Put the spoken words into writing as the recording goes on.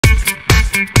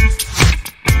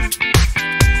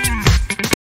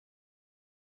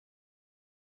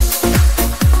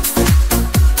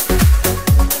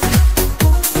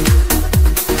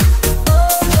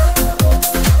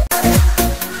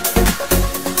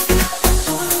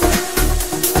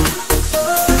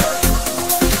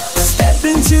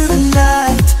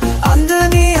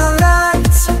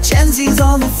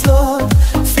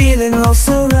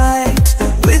Also right,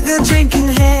 with a drink in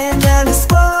hand and a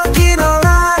spark in our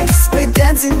eyes, we're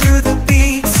dancing through the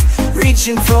beats,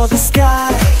 reaching for the sky.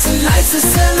 Tonight's a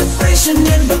celebration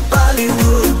in the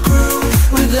Bollywood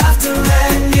groove, with laughter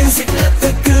and music, let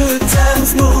the good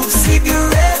times move.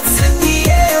 Cigarettes in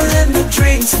the air and the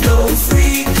drinks flow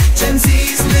free. Gen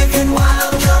Z's living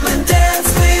wild, come and dance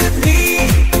with me.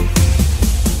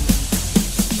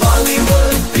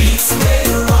 Bollywood beats,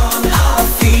 we're on our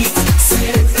feet,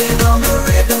 sipping on the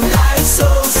rhythm like so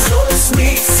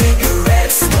sweet.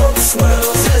 Cigarette smoke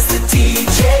swirls as the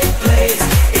DJ plays,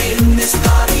 in this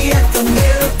party at the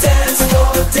middle dance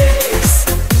for days.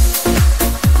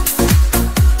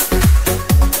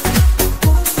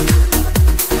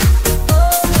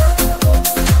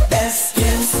 Let's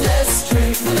dance, let's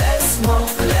drink, let's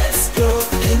smoke, let's go.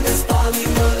 In this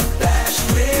Bollywood bash,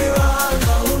 we're on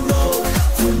a roll.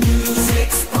 The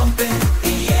music's pumping,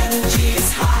 the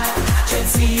energy's high. Gen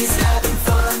Z's having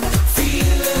fun,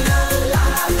 feeling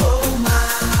alive, oh my.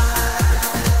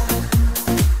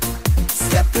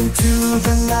 Step into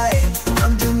the night,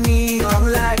 under neon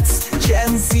lights.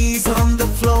 Gen Z's on the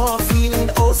floor, feeling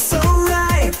oh so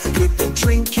right. With the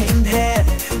drink in hand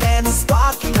and a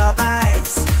spark in our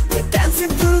eyes, we're dancing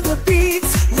through the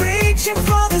beats, reaching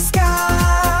for the sky.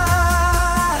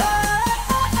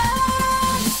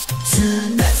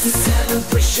 Tonight's a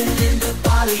celebration in the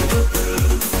Bollywood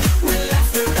groove, with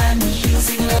laughter and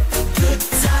music, let the good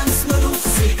times move.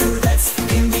 Cigarettes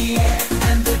in the air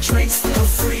and the drinks flow